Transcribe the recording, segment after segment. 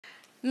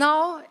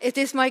Now, it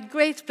is my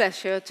great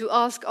pleasure to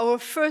ask our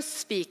first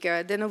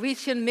speaker, the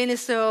Norwegian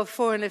Minister of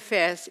Foreign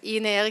Affairs,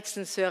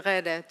 Eriksen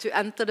Søreide, to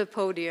enter the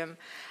podium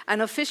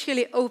and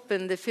officially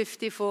open the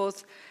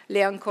 54th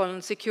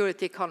Leangkollen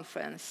Security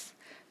Conference.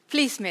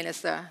 Please,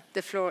 Minister,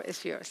 the floor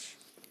is yours.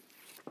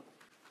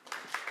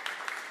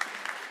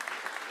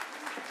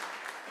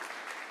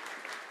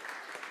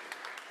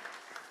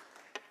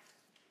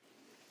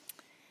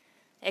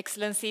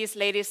 Excellencies,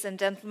 ladies and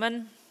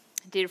gentlemen,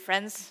 dear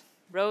friends,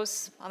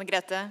 Rose,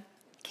 Anne-Grete,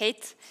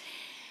 Kate.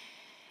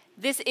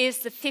 This is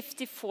the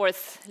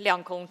 54th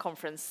Leangkollen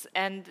conference,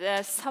 and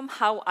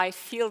somehow I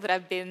feel that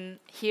I've been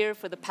here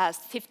for the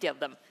past 50 of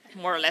them,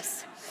 more or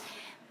less.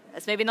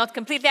 That's maybe not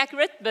completely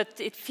accurate,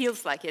 but it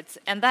feels like it.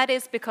 And that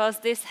is because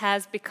this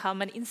has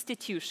become an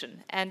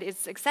institution. And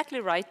it's exactly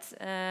right,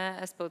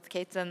 as both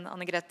Kate and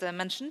Anne-Grete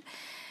mentioned,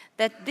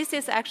 that this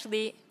is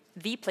actually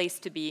the place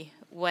to be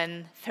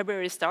when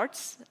February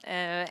starts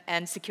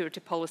and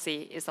security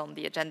policy is on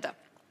the agenda.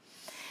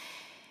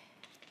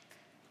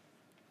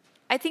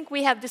 I think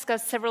we have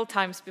discussed several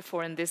times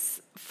before in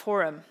this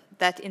forum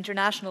that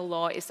international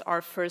law is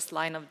our first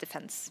line of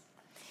defense.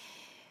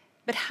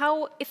 But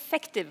how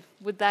effective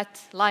would that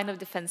line of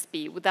defense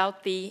be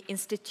without the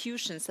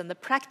institutions and the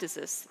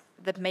practices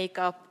that make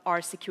up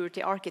our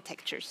security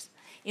architectures?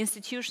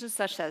 Institutions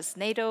such as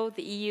NATO,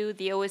 the EU,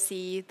 the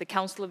OSCE, the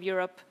Council of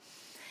Europe.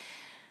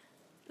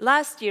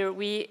 Last year,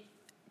 we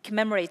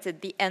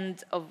commemorated the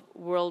end of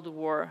World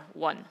War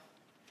I.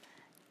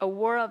 A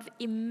war of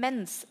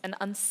immense and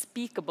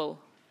unspeakable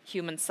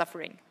human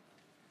suffering.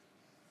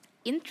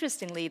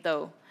 Interestingly,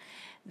 though,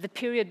 the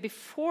period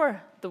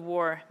before the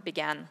war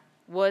began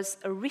was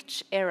a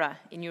rich era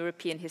in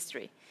European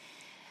history,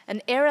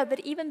 an era that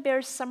even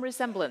bears some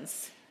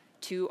resemblance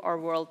to our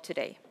world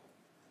today.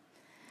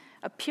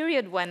 A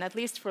period when, at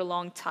least for a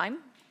long time,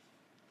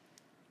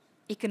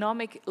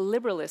 economic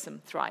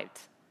liberalism thrived.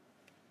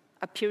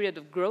 A period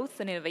of growth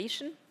and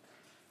innovation,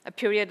 a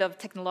period of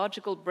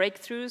technological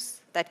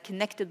breakthroughs that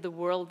connected the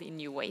world in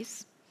new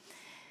ways,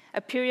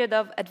 a period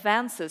of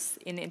advances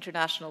in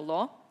international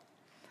law,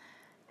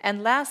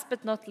 and last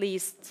but not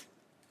least,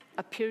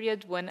 a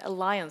period when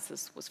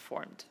alliances was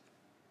formed.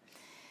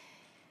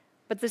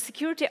 But the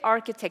security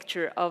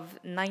architecture of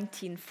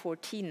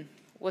 1914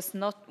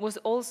 was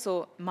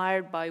also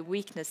marred by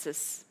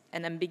weaknesses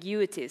and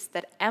ambiguities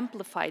that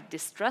amplified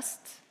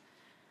distrust,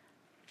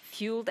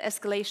 fueled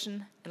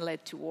escalation, and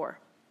led to war.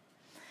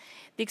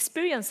 The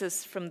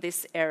experiences from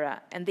this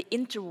era and the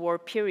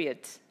interwar period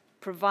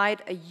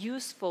provide a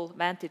useful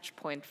vantage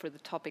point for the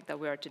topic that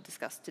we are to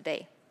discuss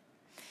today.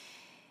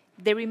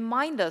 They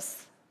remind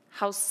us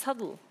how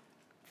subtle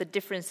the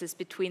differences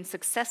between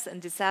success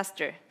and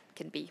disaster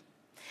can be,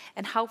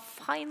 and how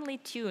finely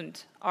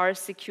tuned our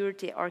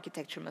security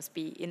architecture must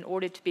be in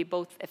order to be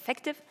both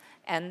effective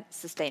and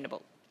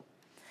sustainable.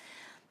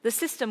 The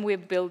system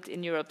we've built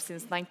in Europe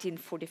since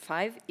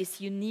 1945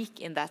 is unique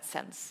in that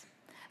sense.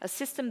 A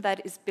system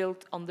that is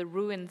built on the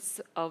ruins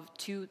of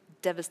two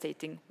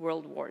devastating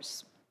world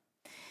wars.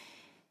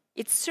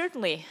 It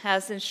certainly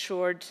has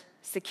ensured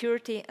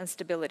security and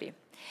stability,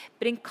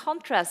 but in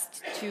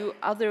contrast to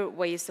other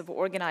ways of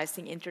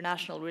organizing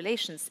international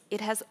relations,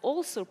 it has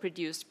also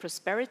produced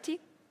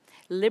prosperity,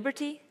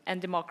 liberty, and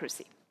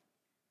democracy.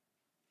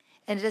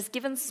 And it has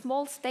given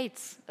small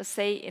states a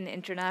say in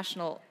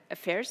international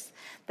affairs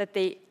that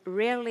they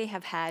rarely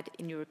have had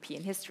in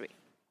European history.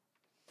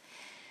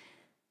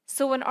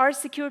 So when our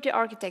security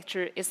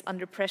architecture is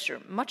under pressure,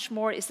 much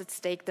more is at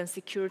stake than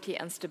security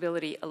and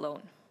stability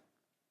alone.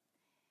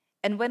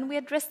 And when we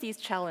address these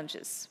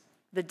challenges,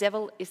 the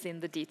devil is in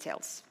the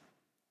details.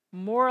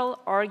 Moral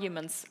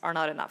arguments are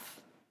not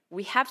enough.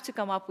 We have to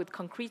come up with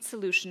concrete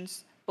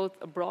solutions, both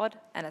abroad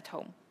and at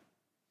home.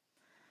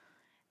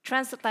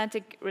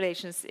 Transatlantic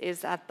relations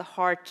is at the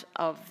heart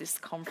of this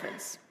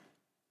conference.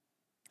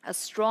 A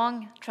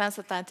strong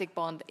transatlantic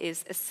bond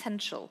is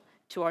essential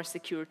to our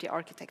security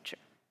architecture.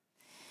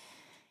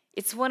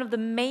 It's one of the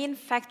main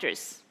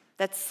factors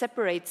that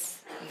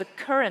separates the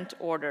current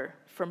order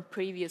from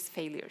previous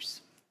failures.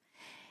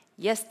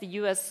 Yes, the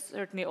US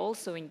certainly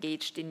also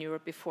engaged in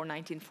Europe before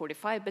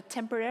 1945, but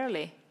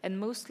temporarily and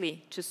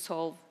mostly to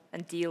solve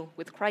and deal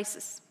with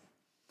crisis.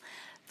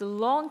 The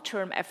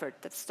long-term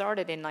effort that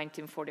started in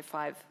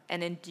 1945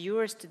 and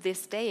endures to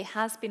this day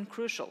has been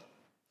crucial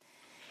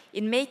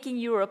in making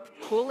Europe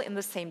pull in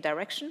the same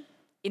direction,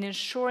 in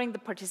ensuring the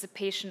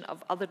participation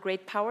of other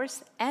great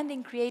powers, and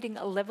in creating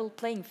a level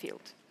playing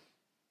field.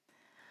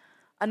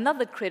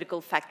 Another critical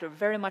factor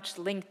very much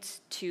linked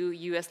to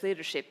US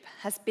leadership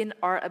has been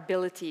our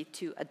ability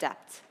to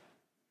adapt.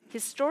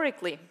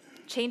 Historically,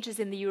 changes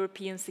in the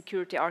European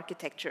security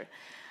architecture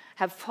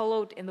have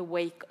followed in the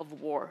wake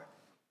of war.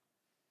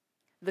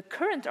 The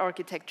current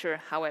architecture,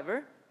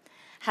 however,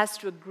 has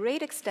to a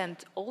great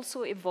extent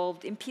also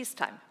evolved in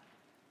peacetime,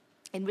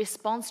 in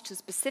response to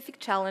specific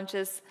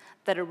challenges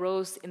that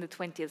arose in the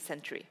 20th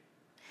century,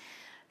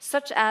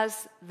 such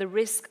as the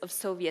risk of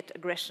Soviet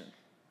aggression,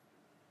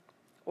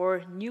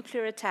 or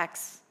nuclear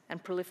attacks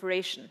and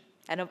proliferation,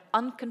 and of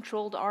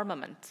uncontrolled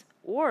armament,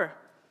 or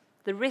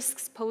the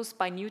risks posed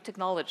by new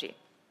technology,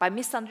 by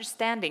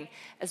misunderstanding,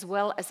 as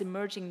well as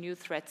emerging new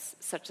threats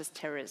such as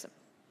terrorism.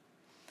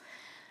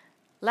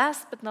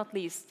 Last but not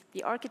least,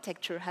 the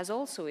architecture has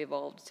also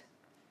evolved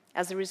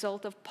as a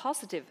result of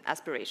positive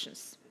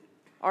aspirations.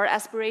 Our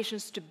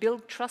aspirations to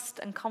build trust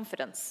and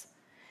confidence,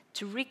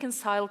 to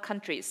reconcile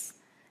countries,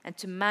 and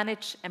to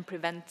manage and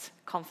prevent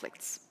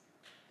conflicts.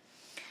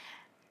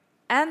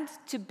 And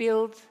to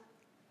build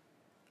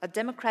a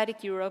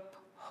democratic Europe,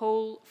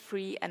 whole,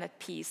 free, and at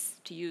peace,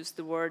 to use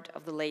the word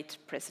of the late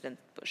President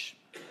Bush.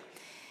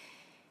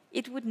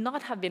 It would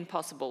not have been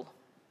possible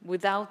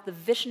without the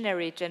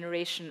visionary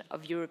generation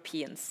of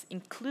Europeans,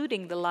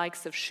 including the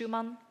likes of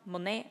Schuman,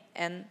 Monnet,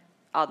 and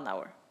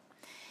Adenauer,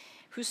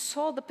 who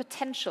saw the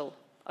potential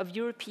of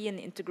European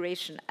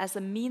integration as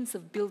a means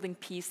of building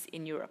peace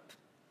in Europe.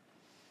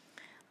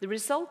 The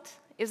result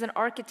is an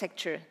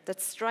architecture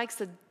that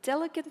strikes a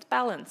delicate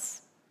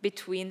balance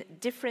between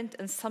different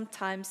and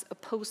sometimes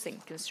opposing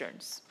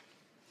concerns,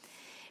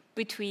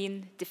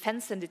 between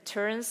defense and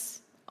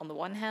deterrence on the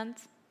one hand,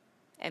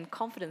 and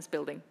confidence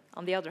building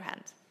on the other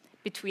hand,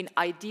 between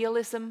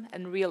idealism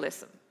and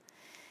realism,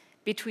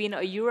 between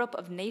a Europe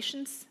of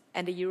nations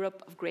and a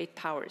Europe of great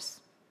powers,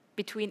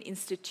 between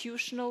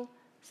institutional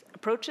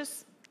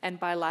approaches and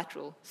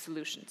bilateral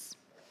solutions.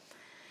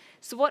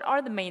 So what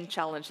are the main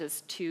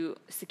challenges to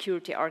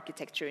security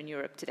architecture in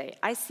Europe today?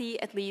 I see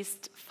at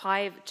least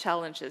 5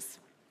 challenges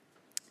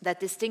that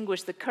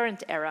distinguish the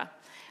current era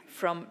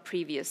from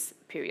previous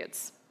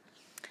periods.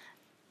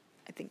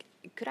 I think,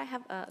 could I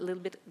have a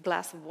little bit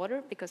glass of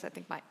water? Because I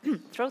think my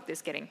throat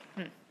is getting...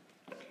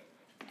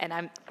 And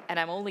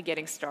I'm only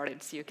getting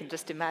started, so you can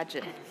just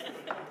imagine.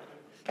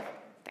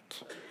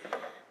 Thank you.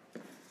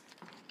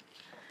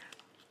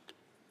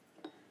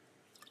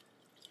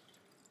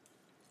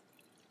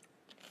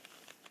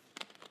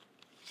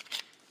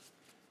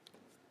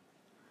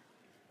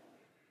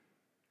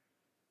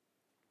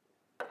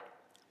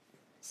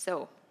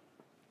 So,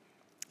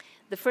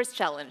 the first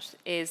challenge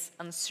is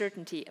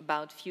uncertainty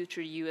about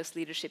future US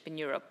leadership in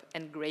Europe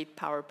and great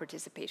power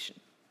participation.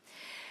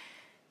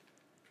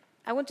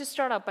 I want to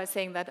start out by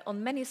saying that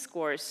on many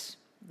scores,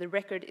 the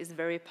record is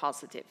very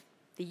positive.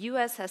 The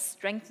US has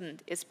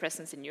strengthened its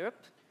presence in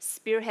Europe,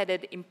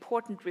 spearheaded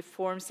important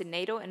reforms in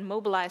NATO, and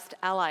mobilized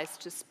allies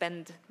to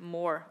spend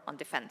more on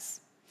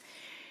defense.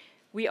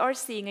 We are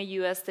seeing a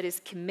US that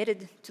is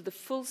committed to the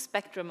full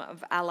spectrum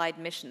of allied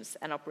missions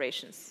and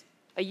operations.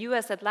 A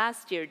US that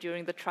last year,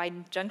 during the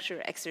Trident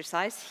Juncture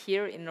exercise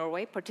here in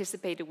Norway,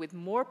 participated with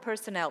more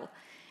personnel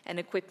and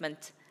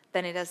equipment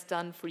than it has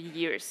done for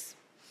years.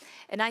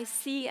 And I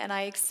see and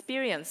I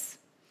experience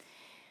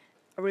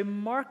a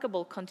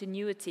remarkable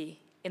continuity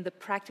in the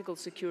practical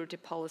security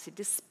policy,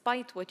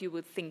 despite what you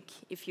would think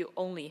if you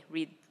only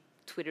read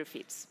Twitter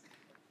feeds.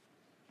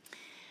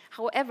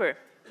 However,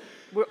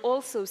 we're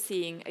also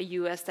seeing a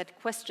US that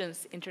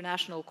questions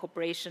international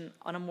cooperation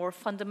on a more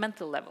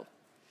fundamental level.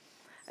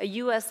 A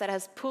US that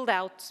has pulled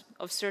out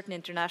of certain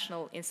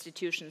international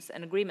institutions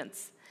and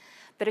agreements,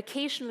 that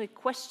occasionally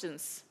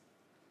questions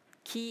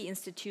key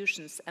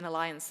institutions and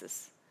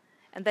alliances,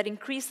 and that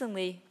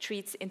increasingly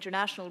treats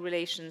international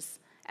relations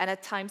and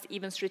at times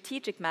even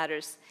strategic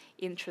matters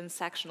in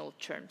transactional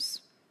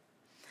terms.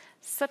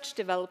 Such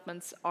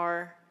developments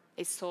are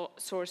a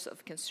source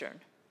of concern.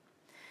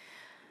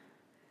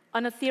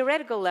 On a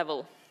theoretical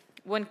level,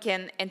 one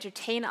can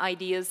entertain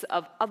ideas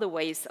of other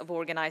ways of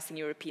organizing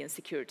European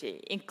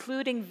security,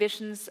 including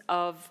visions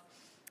of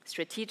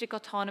strategic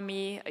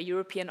autonomy, a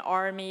European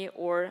army,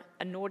 or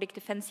a Nordic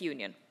defense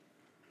union.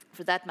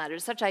 For that matter,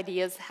 such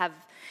ideas have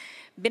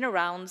been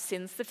around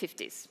since the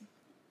 50s.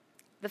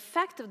 The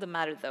fact of the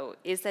matter, though,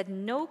 is that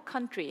no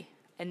country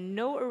and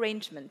no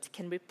arrangement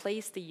can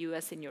replace the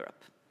US in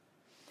Europe.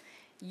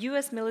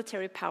 US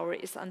military power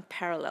is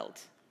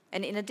unparalleled,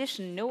 and in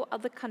addition, no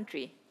other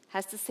country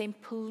has the same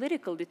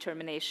political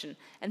determination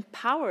and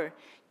power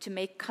to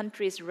make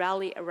countries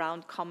rally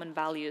around common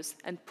values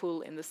and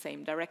pull in the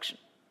same direction.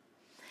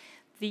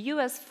 The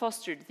US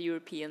fostered the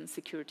European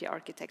security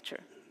architecture,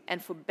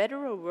 and for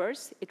better or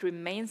worse, it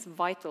remains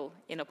vital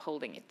in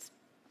upholding it.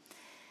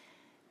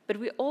 But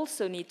we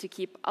also need to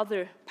keep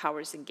other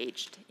powers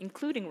engaged,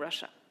 including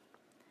Russia.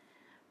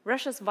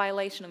 Russia's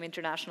violation of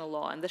international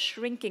law and the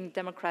shrinking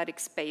democratic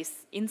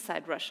space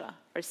inside Russia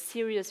are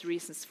serious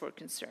reasons for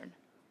concern.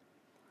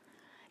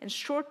 And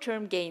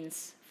short-term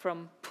gains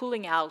from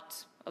pulling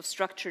out of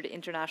structured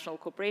international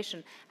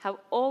cooperation have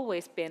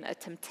always been a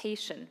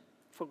temptation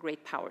for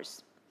great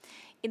powers.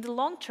 In the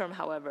long term,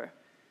 however,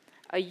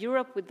 a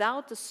Europe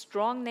without a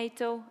strong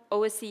NATO,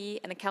 OSCE,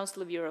 and a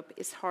Council of Europe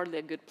is hardly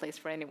a good place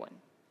for anyone.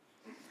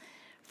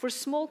 For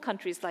small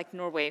countries like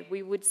Norway,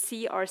 we would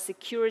see our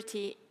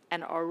security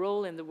and our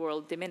role in the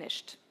world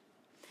diminished.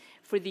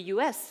 For the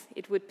US,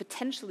 it would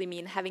potentially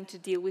mean having to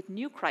deal with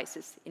new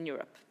crises in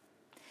Europe.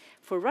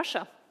 For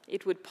Russia,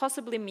 it would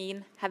possibly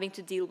mean having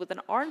to deal with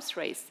an arms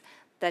race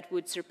that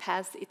would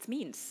surpass its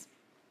means.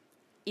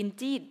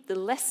 Indeed, the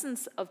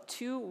lessons of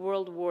 2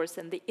 world wars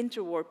and the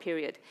interwar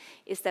period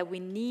is that we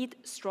need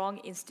strong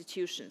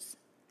institutions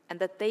and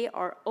that they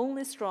are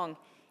only strong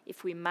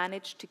if we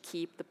manage to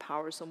keep the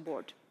powers on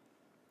board.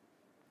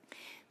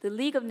 The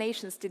League of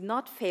Nations did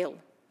not fail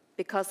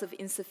because of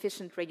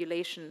insufficient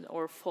regulation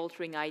or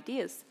faltering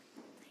ideas.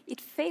 It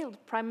failed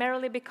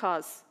primarily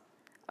because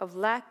of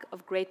lack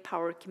of great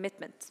power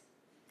commitment.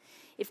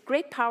 If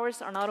great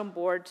powers are not on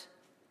board,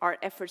 our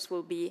efforts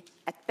will be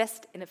at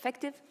best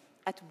ineffective,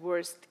 at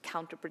worst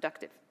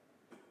counterproductive.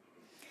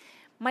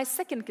 My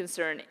second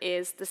concern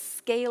is the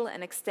scale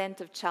and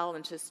extent of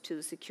challenges to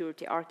the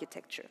security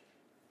architecture.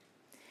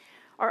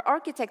 Our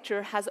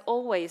architecture has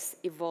always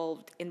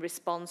evolved in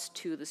response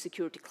to the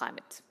security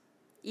climate.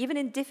 Even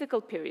in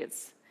difficult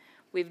periods,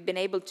 we've been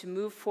able to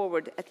move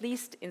forward, at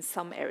least in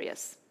some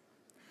areas.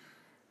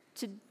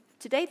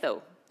 Today,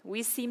 though,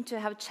 we seem to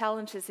have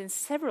challenges in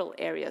several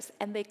areas,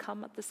 and they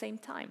come at the same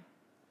time.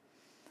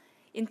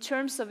 In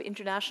terms of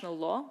international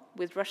law,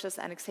 with Russia's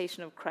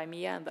annexation of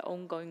Crimea and the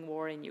ongoing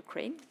war in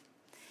Ukraine,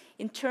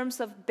 in terms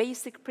of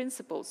basic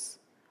principles,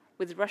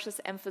 with Russia's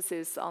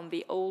emphasis on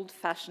the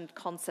old-fashioned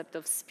concept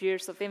of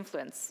spheres of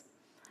influence,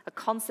 a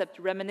concept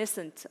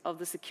reminiscent of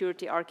the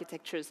security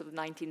architectures of the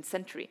 19th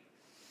century,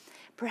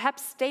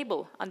 perhaps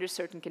stable under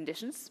certain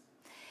conditions,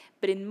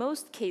 but in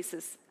most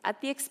cases at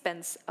the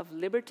expense of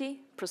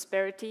liberty,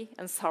 prosperity,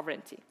 and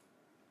sovereignty.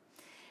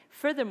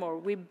 Furthermore,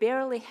 we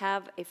barely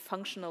have a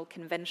functional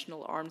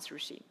conventional arms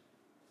regime.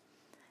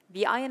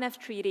 The INF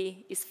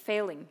Treaty is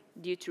failing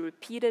due to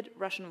repeated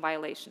Russian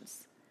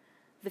violations.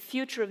 The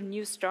future of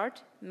New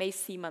START may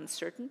seem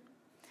uncertain,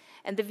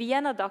 and the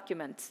Vienna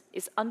document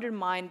is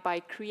undermined by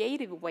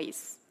creative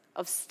ways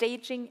of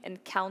staging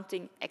and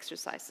counting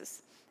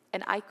exercises,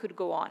 and I could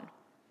go on.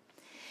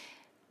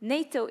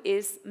 NATO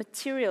is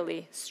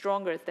materially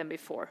stronger than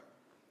before,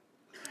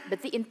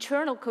 but the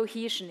internal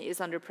cohesion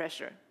is under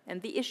pressure,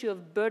 and the issue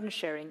of burden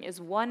sharing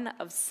is one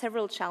of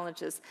several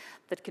challenges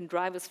that can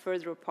drive us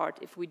further apart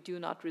if we do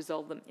not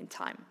resolve them in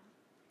time.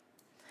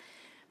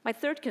 My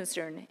third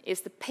concern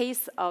is the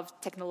pace of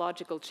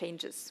technological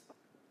changes.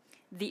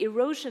 The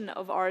erosion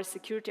of our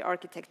security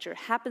architecture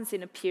happens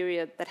in a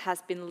period that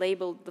has been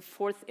labeled the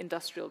Fourth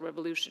Industrial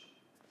Revolution,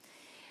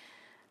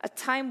 a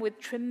time with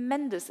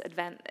tremendous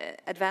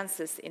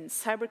advances in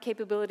cyber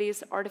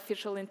capabilities,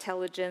 artificial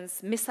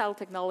intelligence, missile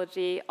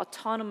technology,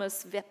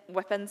 autonomous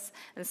weapons,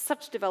 and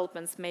such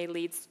developments may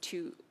lead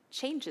to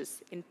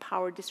changes in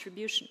power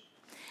distribution.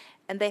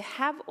 And they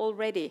have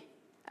already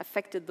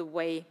affected the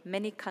way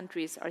many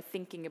countries are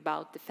thinking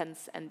about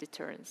defense and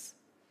deterrence.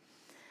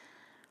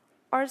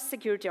 Our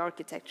security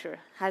architecture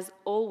has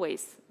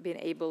always been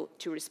able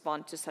to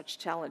respond to such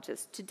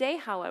challenges. Today,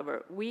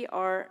 however, we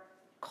are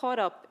caught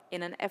up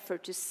in an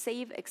effort to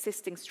save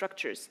existing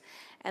structures,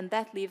 and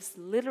that leaves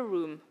little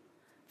room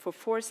for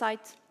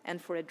foresight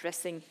and for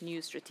addressing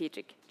new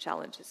strategic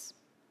challenges.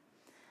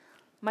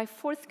 My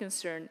fourth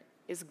concern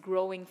is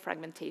growing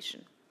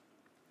fragmentation.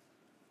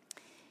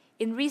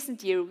 In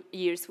recent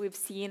years, we've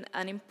seen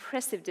an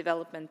impressive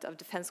development of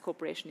defense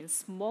cooperation in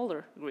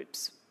smaller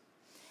groups.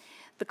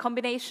 The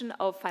combination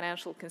of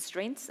financial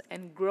constraints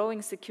and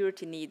growing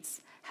security needs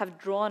have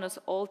drawn us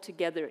all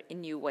together in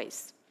new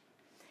ways.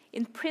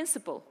 In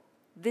principle,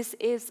 this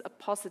is a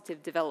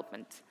positive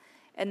development,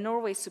 and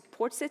Norway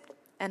supports it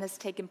and has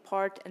taken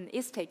part and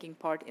is taking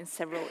part in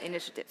several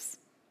initiatives.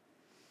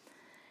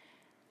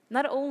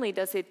 Not only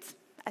does it,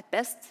 at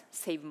best,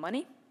 save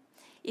money,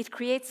 it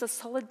creates a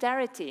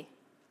solidarity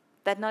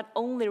that not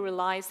only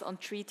relies on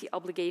treaty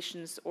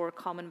obligations or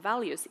common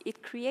values,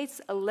 it creates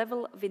a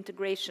level of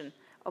integration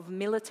of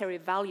military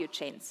value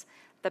chains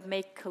that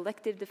make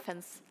collective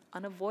defense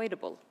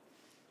unavoidable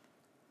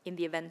in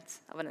the event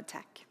of an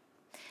attack.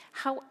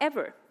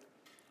 However,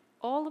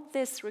 all of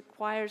this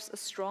requires a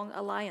strong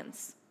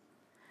alliance.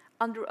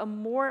 Under a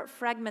more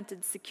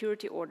fragmented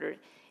security order,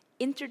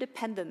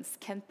 interdependence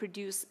can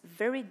produce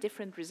very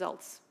different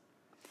results.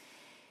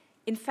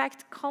 In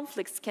fact,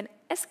 conflicts can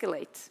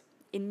escalate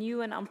in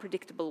new and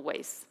unpredictable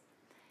ways.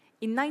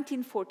 In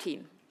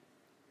 1914,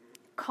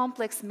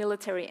 complex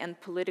military and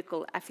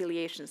political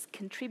affiliations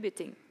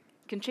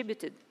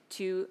contributed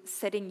to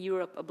setting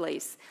Europe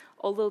ablaze,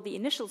 although the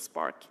initial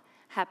spark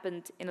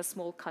happened in a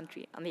small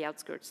country on the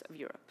outskirts of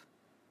Europe.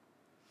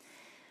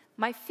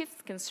 My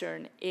fifth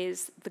concern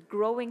is the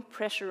growing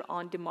pressure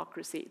on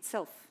democracy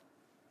itself.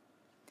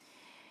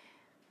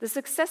 The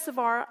success of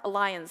our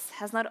alliance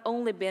has not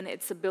only been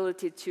its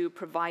ability to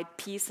provide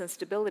peace and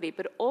stability,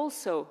 but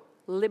also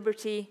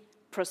liberty,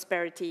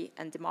 prosperity,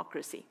 and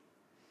democracy.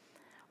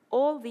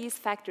 All these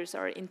factors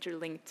are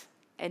interlinked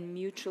and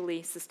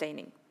mutually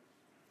sustaining.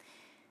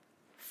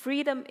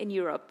 Freedom in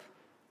Europe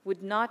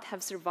would not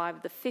have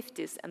survived the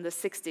 50s and the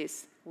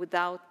 60s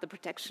without the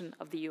protection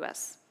of the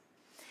US.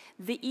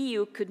 The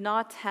EU could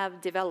not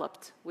have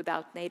developed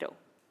without NATO.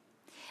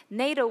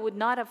 NATO would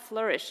not have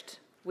flourished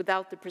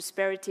without the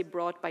prosperity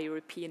brought by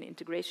European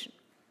integration.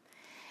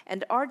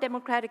 And our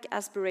democratic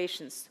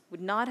aspirations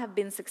would not have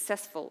been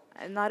successful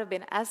and not have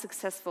been as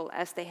successful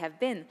as they have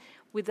been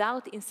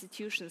without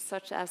institutions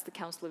such as the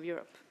Council of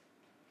Europe.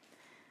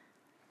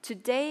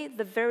 Today,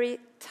 the very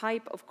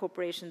type of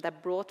cooperation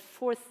that brought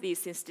forth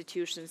these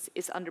institutions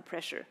is under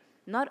pressure,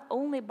 not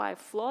only by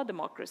flawed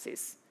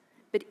democracies,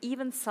 but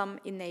even some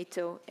in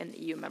NATO and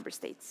EU member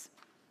states.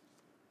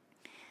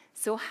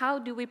 So how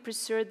do we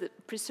preserve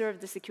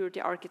the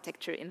security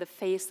architecture in the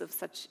face of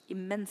such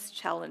immense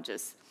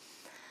challenges?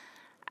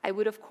 I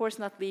would, of course,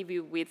 not leave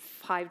you with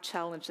 5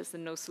 challenges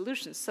and no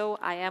solutions, so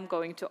I am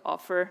going to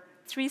offer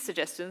 3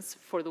 suggestions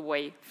for the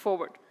way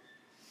forward.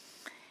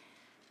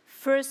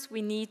 First,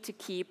 we need to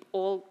keep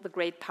all the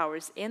great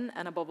powers in,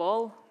 and above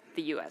all,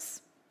 the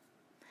US.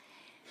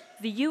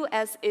 The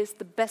US is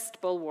the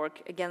best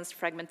bulwark against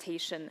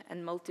fragmentation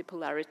and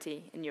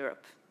multipolarity in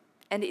Europe,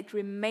 and it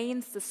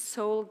remains the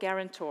sole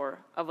guarantor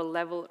of a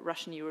level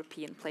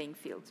Russian-European playing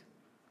field.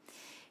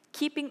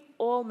 Keeping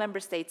all member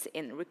states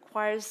in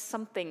requires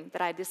something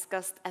that I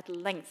discussed at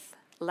length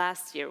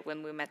last year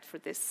when we met for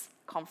this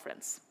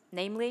conference,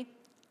 namely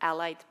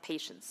allied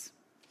patience.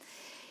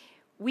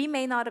 We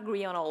may not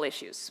agree on all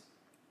issues,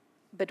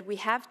 but we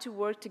have to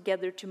work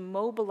together to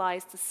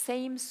mobilize the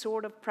same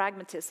sort of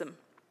pragmatism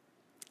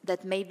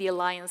that made the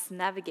alliance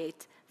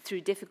navigate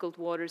through difficult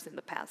waters in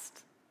the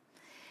past.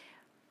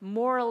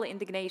 Moral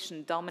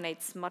indignation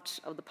dominates much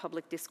of the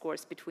public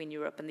discourse between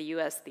Europe and the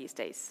US these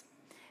days.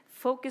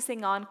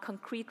 Focusing on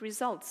concrete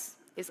results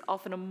is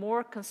often a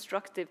more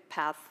constructive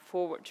path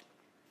forward.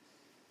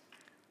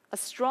 A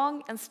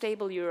strong and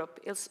stable Europe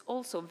is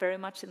also very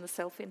much in the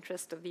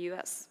self-interest of the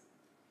US.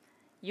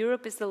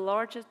 Europe is the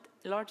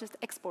largest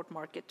export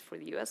market for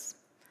the US.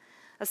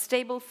 A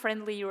stable,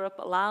 friendly Europe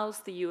allows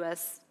the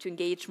US to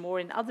engage more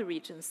in other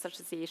regions, such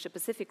as the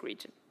Asia-Pacific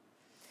region.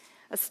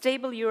 A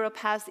stable Europe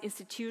has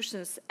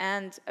institutions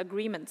and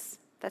agreements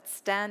that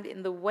stand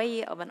in the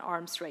way of an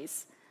arms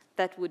race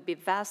that would be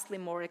vastly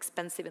more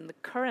expensive in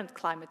the current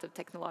climate of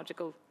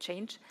technological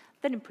change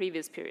than in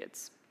previous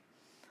periods.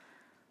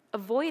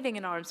 Avoiding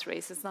an arms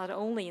race is not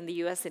only in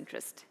the US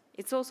interest,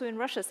 it's also in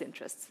Russia's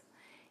interests.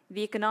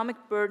 The economic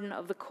burden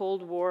of the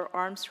Cold War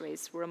arms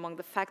race were among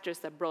the factors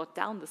that brought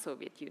down the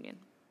Soviet Union.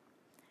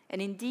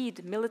 And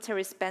indeed,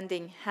 military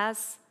spending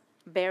has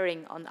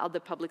bearing on other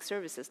public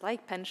services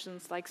like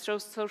pensions, like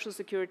social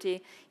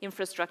security,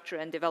 infrastructure,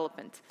 and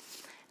development.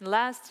 And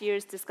last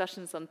year's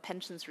discussions on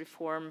pensions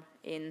reform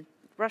in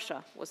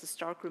Russia was a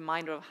stark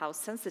reminder of how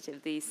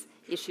sensitive these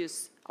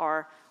issues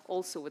are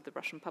also with the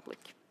Russian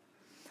public.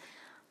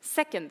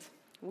 Second,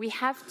 we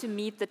have to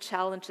meet the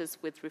challenges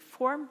with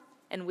reform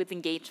and with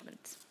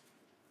engagement.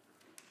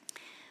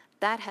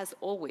 That has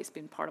always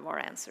been part of our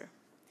answer.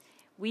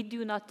 We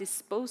do not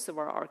dispose of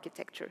our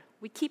architecture,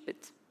 we keep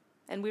it,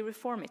 and we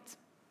reform it.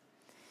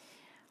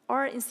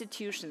 Our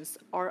institutions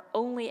are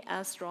only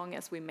as strong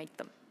as we make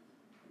them.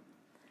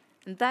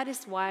 And that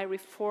is why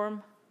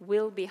reform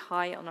will be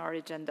high on our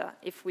agenda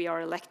if we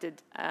are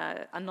elected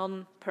a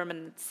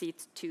non-permanent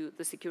seat to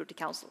the Security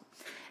Council.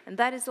 And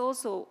that is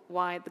also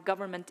why the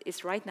government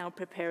is right now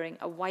preparing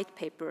a white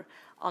paper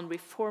on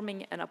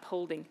reforming and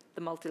upholding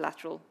the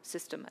multilateral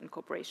system and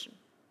cooperation.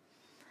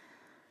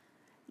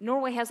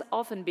 Norway has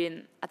often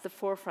been at the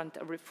forefront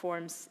of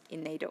reforms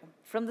in NATO.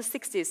 From the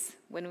 60s,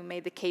 when we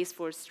made the case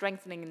for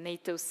strengthening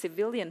NATO's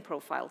civilian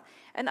profile,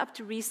 and up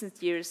to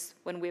recent years,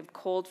 when we have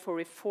called for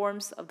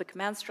reforms of the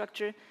command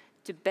structure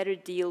to better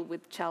deal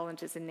with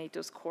challenges in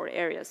NATO's core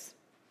areas.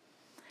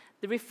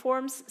 The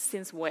reforms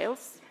since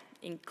Wales,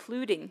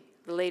 including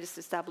the latest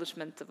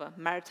establishment of a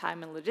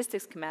maritime and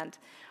logistics command,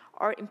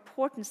 are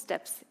important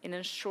steps in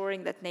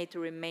ensuring that NATO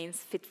remains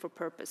fit for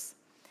purpose.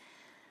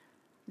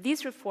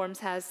 These reforms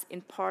has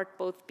in part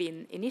both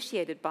been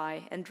initiated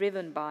by and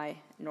driven by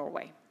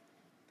Norway.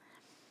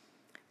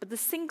 But the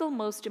single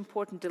most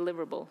important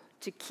deliverable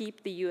to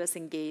keep the US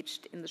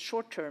engaged in the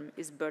short term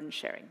is burden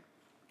sharing.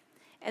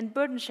 And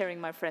burden sharing,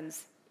 my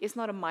friends, is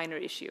not a minor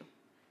issue.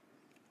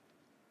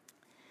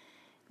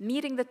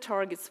 Meeting the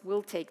targets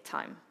will take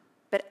time,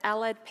 but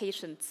allied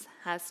patience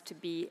has to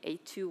be a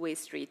two-way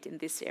street in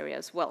this area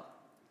as well.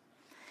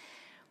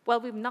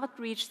 While we've not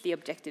reached the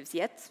objectives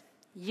yet,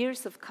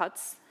 years of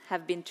cuts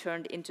have been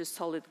turned into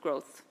solid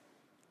growth.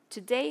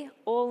 Today,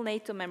 all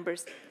NATO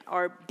members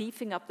are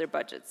beefing up their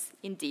budgets.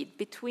 Indeed,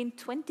 between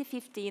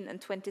 2015 and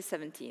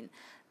 2017,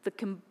 the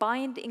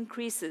combined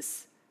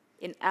increases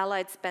in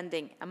allied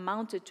spending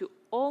amounted to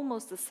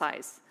almost the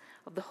size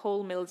of the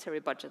whole military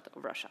budget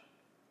of Russia.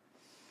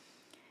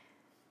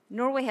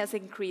 Norway has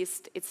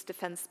increased its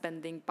defense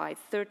spending by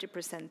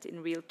 30%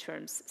 in real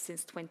terms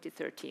since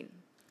 2013.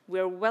 We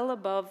are well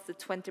above the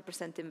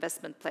 20%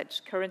 investment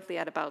pledge, currently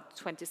at about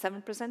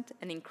 27%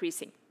 and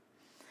increasing.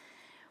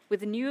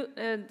 With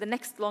the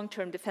next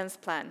long-term defense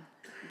plan,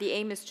 the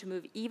aim is to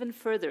move even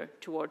further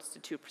towards the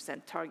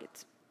 2%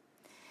 target.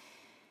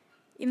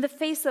 In the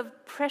face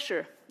of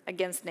pressure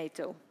against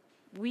NATO,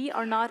 we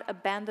are not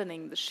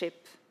abandoning the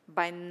ship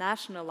by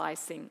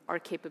nationalizing our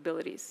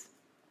capabilities.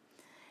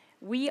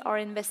 We are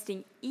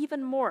investing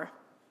even more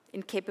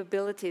in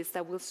capabilities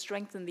that will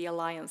strengthen the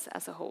alliance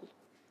as a whole.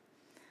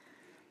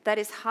 That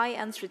is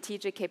high-end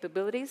strategic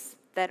capabilities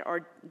that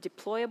are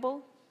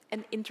deployable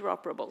and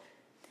interoperable,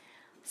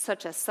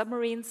 such as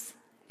submarines,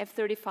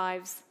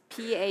 F-35s,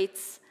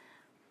 P-8s,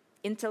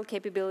 intel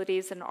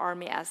capabilities, and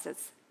army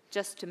assets,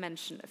 just to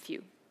mention a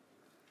few.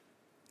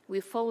 We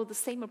follow the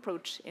same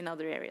approach in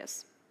other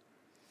areas.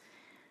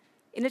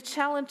 In a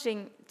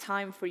challenging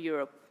time for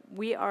Europe,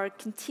 we are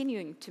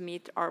continuing to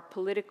meet our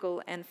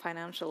political and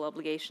financial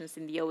obligations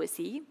in the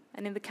OSCE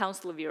and in the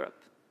Council of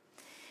Europe.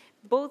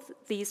 Both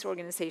these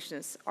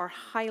organizations are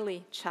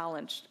highly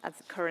challenged at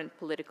the current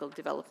political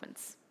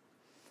developments.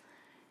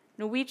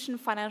 Norwegian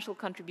financial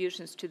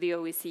contributions to the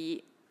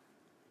OSCE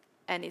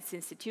and its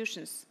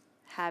institutions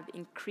have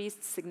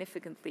increased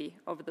significantly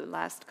over the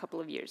last couple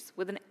of years,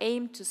 with an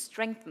aim to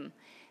strengthen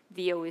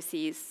the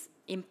OSCE's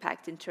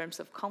impact in terms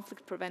of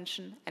conflict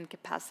prevention and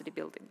capacity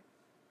building,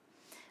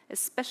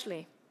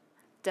 especially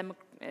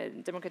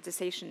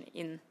democratization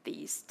in the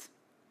East.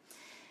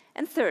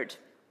 And third,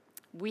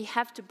 we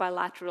have to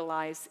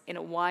bilateralize in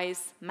a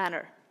wise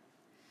manner.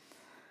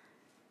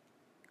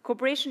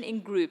 Cooperation in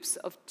groups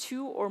of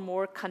 2 or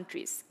more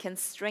countries can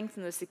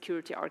strengthen the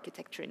security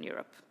architecture in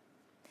Europe,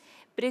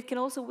 but it can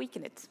also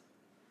weaken it.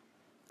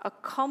 A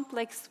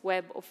complex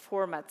web of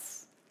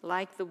formats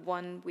like the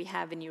one we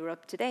have in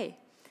Europe today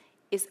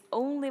is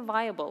only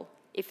viable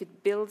if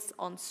it builds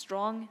on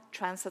strong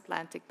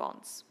transatlantic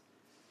bonds.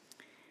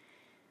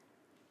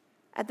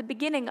 At the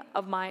beginning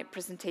of my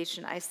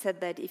presentation, I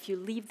said that if you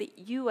leave the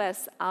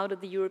US out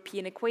of the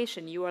European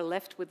equation, you are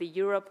left with a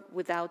Europe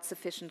without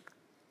sufficient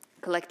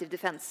collective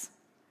defense.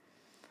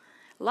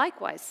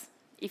 Likewise,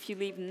 if you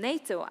leave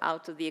NATO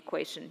out of the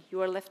equation,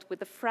 you are left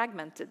with a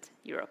fragmented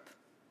Europe.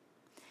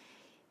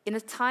 In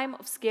a time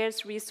of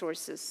scarce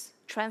resources,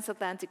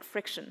 transatlantic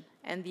friction,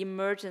 and the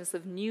emergence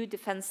of new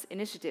defense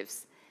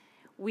initiatives,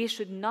 we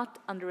should not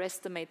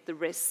underestimate the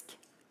risk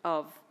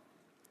of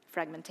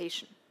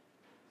fragmentation.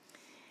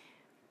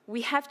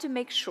 We have to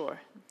make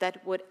sure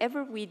that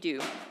whatever we do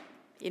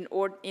in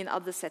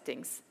other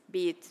settings,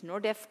 be it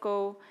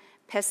NORDEFCO,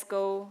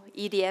 PESCO,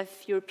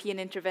 EDF, European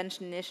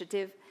Intervention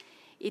Initiative,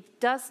 it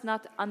does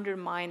not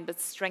undermine but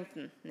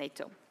strengthen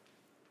NATO.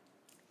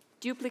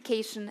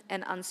 Duplication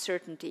and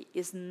uncertainty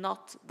is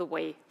not the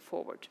way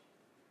forward.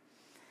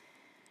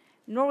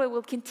 Norway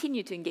will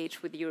continue to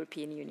engage with the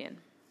European Union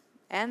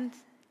and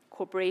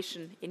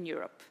cooperation in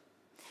Europe.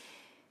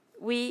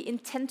 We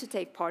intend to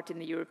take part in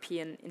the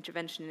European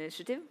Intervention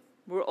Initiative.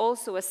 We're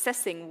also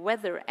assessing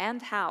whether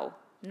and how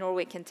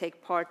Norway can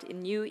take part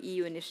in new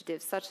EU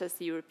initiatives such as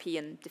the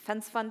European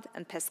Defence Fund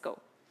and PESCO.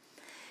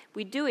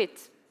 We do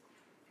it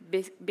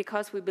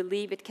because we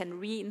believe it can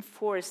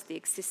reinforce the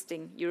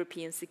existing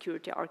European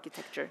security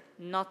architecture,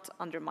 not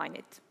undermine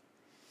it.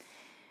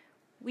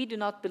 We do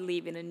not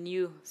believe in a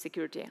new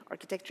security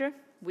architecture.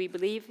 We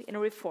believe in a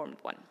reformed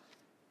one.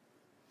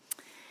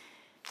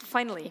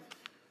 Finally,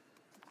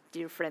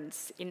 dear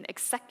friends, in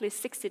exactly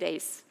 60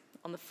 days,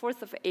 on the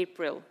 4th of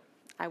April,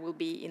 I will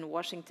be in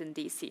Washington,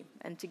 D.C.,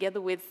 and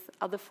together with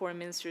other foreign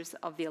ministers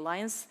of the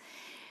Alliance,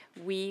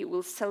 we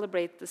will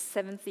celebrate the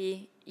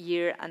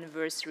 70th-year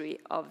anniversary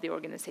of the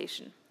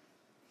organization.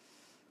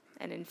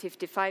 And in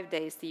 55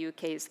 days, the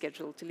UK is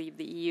scheduled to leave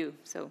the EU,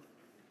 so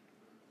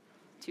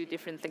 2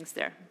 different things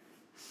there.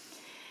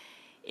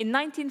 In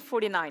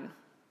 1949,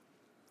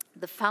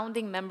 the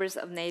founding members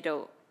of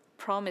NATO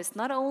promised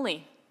not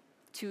only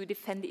to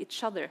defend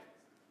each other,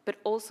 but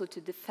also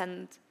to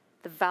defend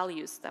the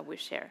values that we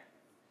share.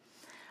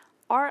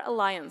 Our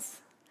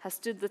alliance has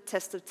stood the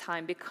test of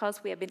time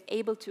because we have been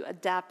able to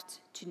adapt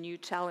to new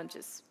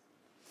challenges.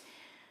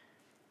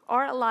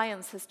 Our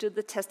alliance has stood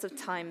the test of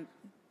time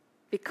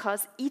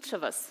because each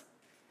of us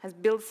has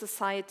built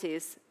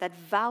societies that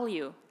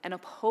value and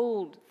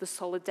uphold the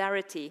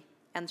solidarity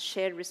and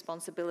shared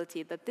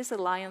responsibility that this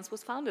alliance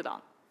was founded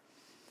on.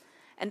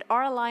 And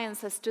our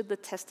alliance has stood the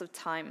test of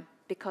time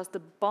because the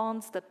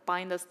bonds that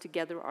bind us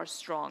together are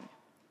strong.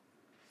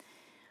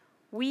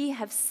 We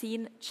have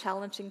seen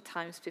challenging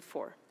times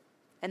before,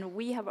 and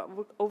we have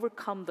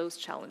overcome those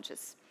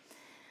challenges.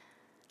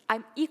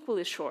 I'm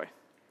equally sure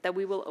that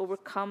we will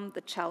overcome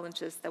the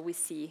challenges that we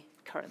see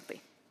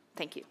currently.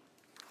 Thank you.